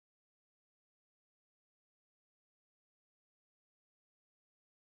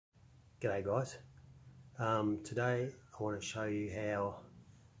G'day guys. Today I want to show you how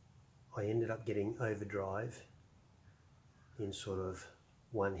I ended up getting Overdrive in sort of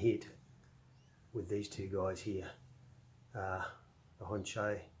one hit with these two guys here, the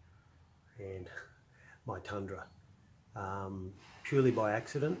Honcho and my Tundra, purely by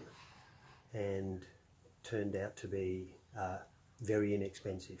accident, and turned out to be very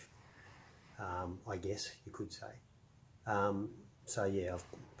inexpensive, I guess you could say. So yeah, I've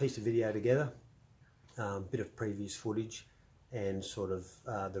pieced a video together, bit of previous footage and sort of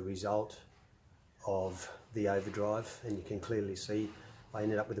the result of the overdrive, and you can clearly see I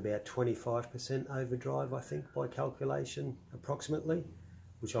ended up with about 25% overdrive, I think, by calculation approximately,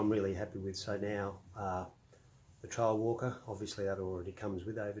 which I'm really happy with. So now the trail walker, obviously that already comes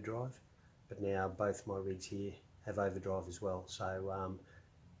with overdrive, but now both my rigs here have overdrive as well. So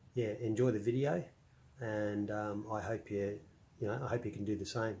yeah, enjoy the video, and I hope I hope you can do the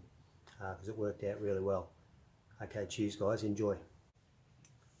same, because it worked out really well. Okay, cheers guys, enjoy.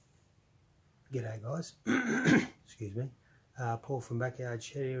 G'day guys, excuse me, Paul from Backyard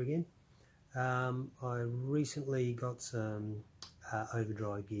Shed here again. I recently got some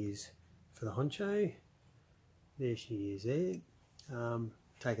overdrive gears for the Honcho. There she is there,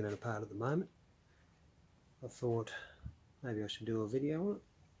 taking it apart at the moment. I thought maybe I should do a video on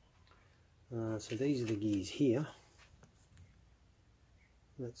it. So these are the gears here.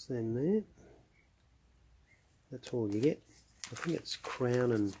 That's them there. That's all you get. I think it's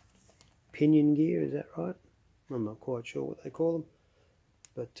crown and pinion gear, is that right? I'm not quite sure what they call them.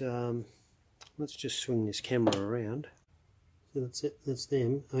 But let's just swing this camera around. So that's it, that's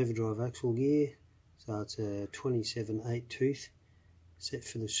them, overdrive axle gear. So it's a 27/8 tooth, set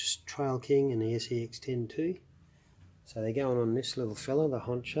for the Trail King and the SEX-10 So they're going on this little fella, the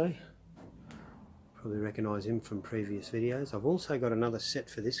Honcho. Probably recognise him from previous videos. I've also got another set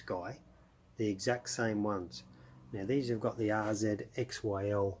for this guy, the exact same ones. Now these have got the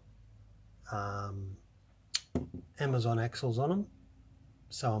RZ-XYL Amazon axles on them,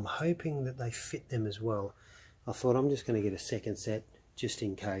 so I'm hoping that they fit them as well. I thought I'm just going to get a second set just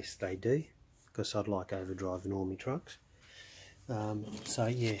in case they do, because I'd like overdrive in all my trucks. So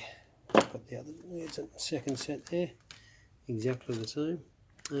yeah, got the other, there's a second set there, exactly the same.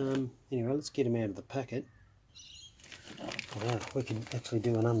 Anyway, let's get them out of the packet. Wow, we can actually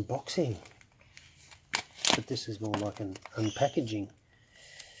do an unboxing, but this is more like an unpackaging.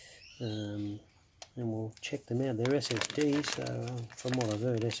 And we'll check them out. They're SSDs, so from what I've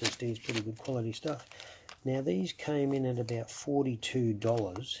heard, SSD is pretty good quality stuff. Now these came in at about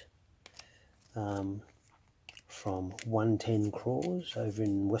 $42 from 110 Crawlers over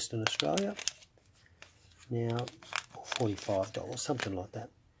in Western Australia. Now, $45, something like that.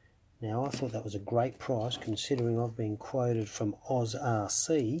 Now I thought that was a great price, considering I've been quoted from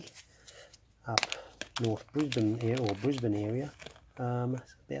OzRC up North Brisbane area, or Brisbane area, about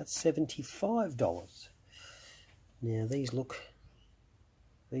 $75. Now these look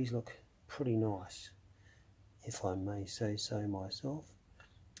pretty nice, if I may say so myself.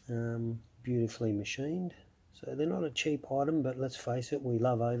 Beautifully machined. So they're not a cheap item, but let's face it, we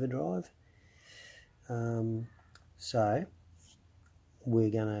love overdrive. So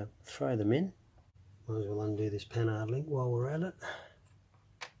we're going to throw them in. Might as well undo this panhard link while we're at it.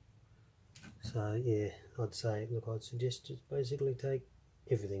 So yeah, I'd say, look, I'd suggest just basically take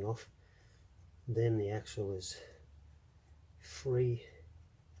everything off. Then the axle is free.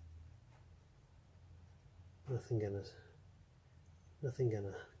 Nothing gonna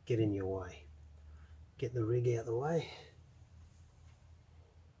get in your way. Get the rig out of the way.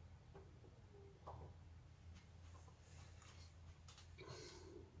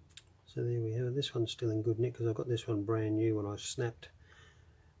 So there we have it. This one's still in good nick because I got this one brand new when I snapped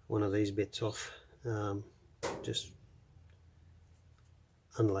one of these bits off. Just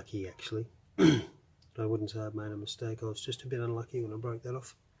unlucky actually. I wouldn't say I've made a mistake. I was just a bit unlucky when I broke that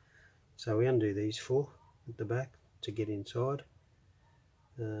off. So we undo these four at the back to get inside.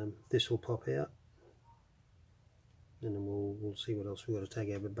 This will pop out, and then we'll see what else we've got to take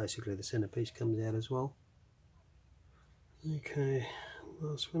out, but basically the centerpiece comes out as well. Okay,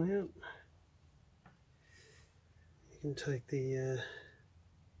 last one out. You can take the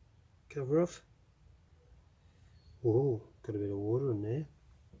cover off. Whoa, got a bit of water in there.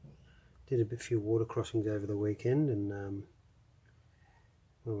 Did a few water crossings over the weekend, and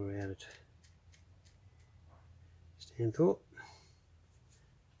when we were out at Stanthorpe.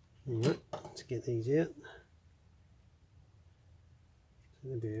 Anyway, let's get these out. So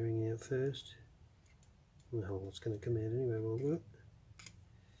the bearing out first. Well, what's going to come out anyway, won't it?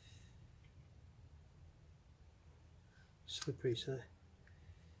 Slippery, so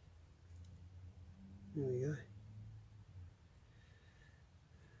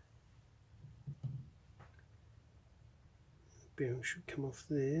bearing should come off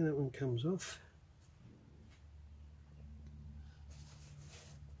there. That one comes off.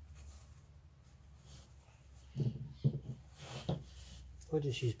 I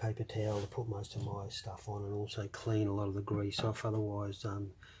just use paper towel to put most of my stuff on and also clean a lot of the grease off. Otherwise,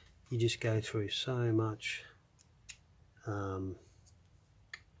 you just go through so much, you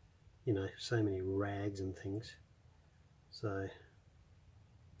know, so many rags and things. So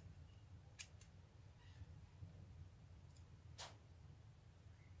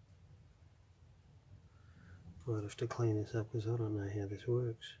I might have to clean this up because I don't know how this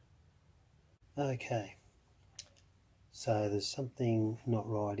works. Okay. So there's something not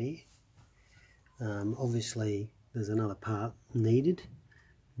right here. Obviously there's another part needed.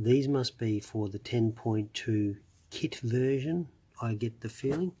 These must be for the 10.2 kit version, I get the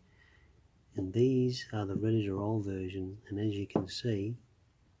feeling. And these are the ready to roll version, and as you can see,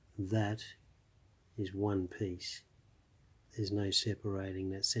 that is one piece. There's no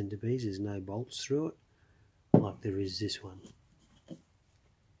separating that centerpiece, there's no bolts through it like there is this one.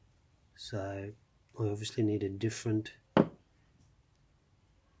 So I obviously need a different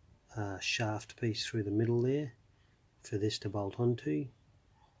shaft piece through the middle there for this to bolt onto,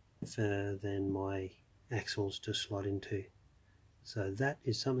 for then my axles to slot into. So that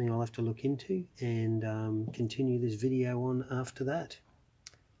is something I'll have to look into and continue this video on after that.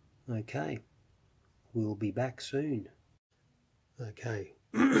 Okay, we'll be back soon. Okay,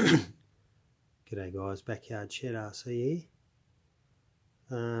 g'day guys, Backyard Shed RC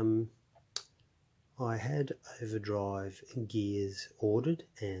here. I had Overdrive gears ordered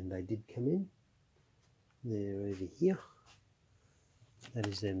and they did come in. They're over here. That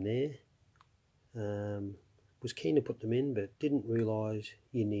is them there. Was keen to put them in but didn't realise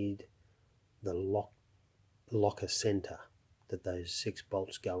you need the locker centre that those 6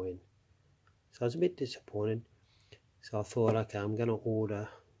 bolts go in. So I was a bit disappointed. So I thought, okay, I'm going to order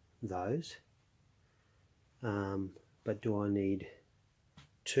those. But do I need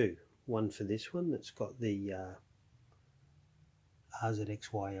 2? One for this one that's got the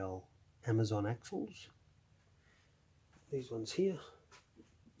RZXYL Amazon axles. These ones here.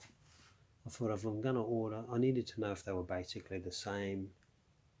 I thought if I'm going to order, I needed to know if they were basically the same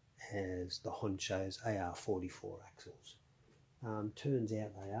as the Honcho's AR44 axles. Turns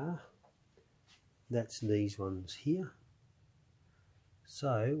out they are. That's these ones here.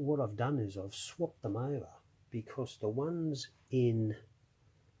 So what I've done is I've swapped them over, because the ones in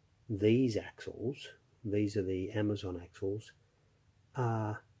these axles, these are the Amazon axles,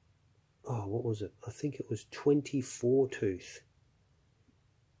 are, oh, what was it? I think it was 24 tooth.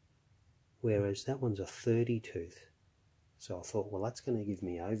 Whereas that one's a 30 tooth. So I thought, well, that's going to give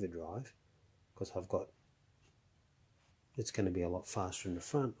me overdrive, because I've got, it's going to be a lot faster in the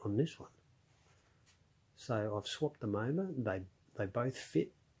front on this one. So I've swapped them over. They both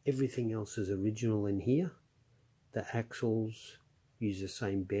fit. Everything else is original in here. The axles use the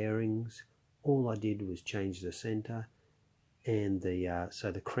same bearings. All I did was change the center, and the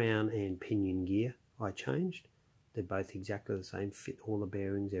so the crown and pinion gear I changed. They're both exactly the same, fit all the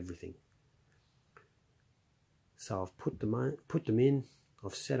bearings, everything. So I've put them in.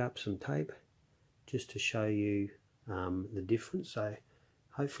 I've set up some tape just to show you the difference. So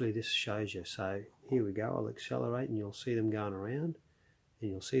hopefully this shows you. So here we go. I'll accelerate and you'll see them going around, and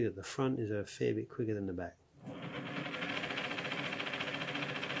you'll see that the front is a fair bit quicker than the back.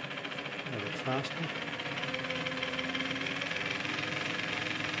 A bit faster.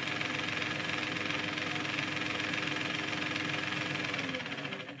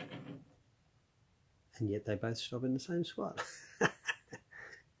 And yet they both stop in the same spot.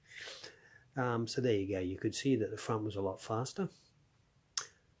 So there you go. You could see that the front was a lot faster.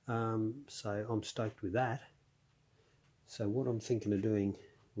 So I'm stoked with that. So what I'm thinking of doing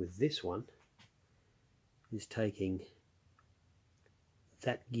with this one is taking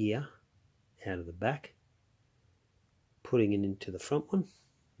that gear out of the back, putting it into the front one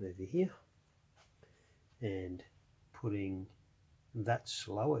over here, and putting that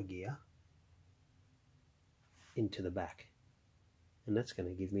slower gear into the back, and that's going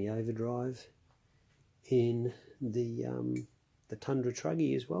to give me overdrive in the Tundra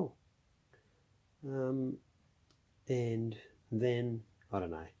Truggy as well. And then I don't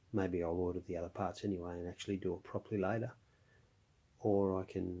know, maybe I'll order the other parts anyway and actually do it properly later, or I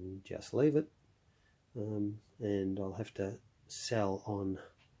can just leave it, and I'll have to sell on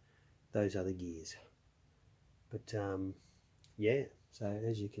those other gears. But yeah, so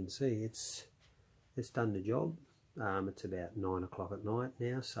as you can see, it's done the job. It's about 9 o'clock at night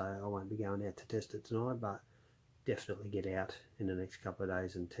now, so I won't be going out to test it tonight, but definitely get out in the next couple of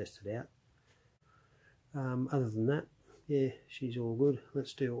days and test it out. Other than that, yeah, she's all good.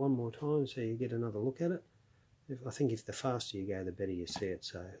 Let's do it one more time so you get another look at it. I think if the faster you go, the better you see it,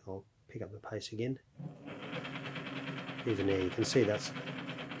 so I'll pick up the pace again. Even there you can see that's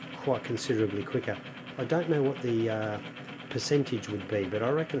quite considerably quicker. I don't know what the percentage would be, but I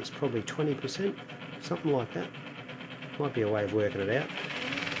reckon it's probably 20%, something like that. Might be a way of working it out.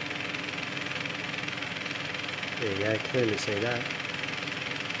 There you go, clearly see that.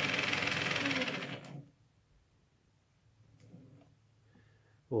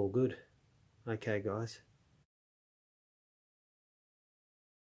 All good. Okay guys.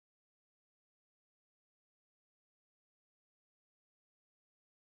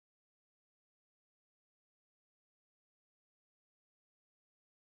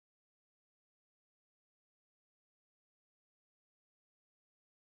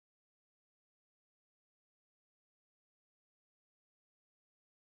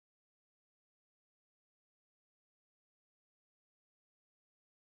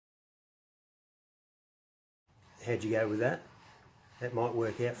 How'd you go with that? That might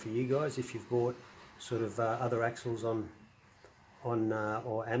work out for you guys if you've bought sort of other axles on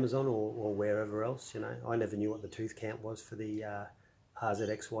or Amazon or wherever else. You know, I never knew what the tooth count was for the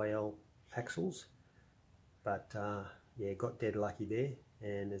RZXYL axles, but yeah, got dead lucky there,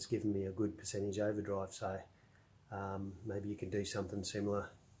 and it's given me a good percentage overdrive. So maybe you can do something similar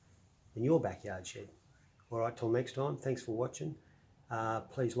in your backyard shed. All right, till next time. Thanks for watching.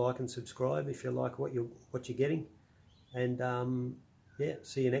 Please like and subscribe if you like what you're getting, and yeah,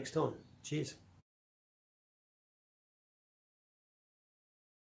 see you next time. Cheers.